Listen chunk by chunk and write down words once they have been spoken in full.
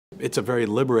it's a very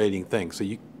liberating thing. So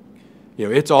you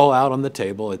know, it's all out on the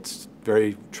table. It's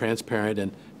very transparent,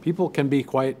 and people can be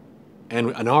quite,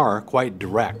 and are quite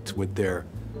direct with their,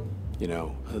 you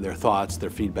know, their thoughts, their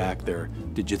feedback, their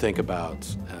did you think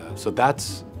about. So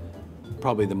that's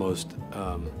probably the most,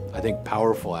 I think,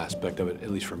 powerful aspect of it,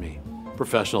 at least for me.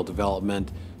 Professional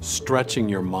development, stretching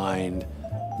your mind,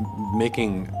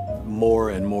 making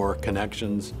more and more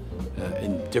connections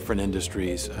in different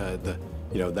industries.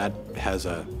 You know, that has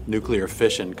a nuclear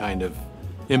fission kind of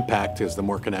impact, because the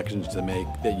more connections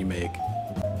that you make,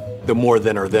 the more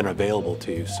then are then available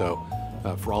to you. So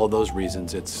for all of those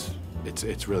reasons, it's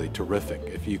really terrific.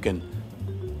 If you can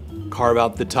carve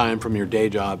out the time from your day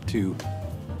job to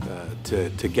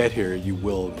get here, you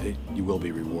will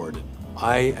be rewarded.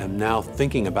 I am now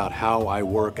thinking about how I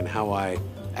work and how I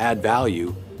add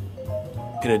value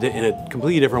in a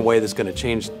completely different way that's going to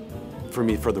change for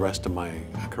me for the rest of my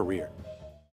career.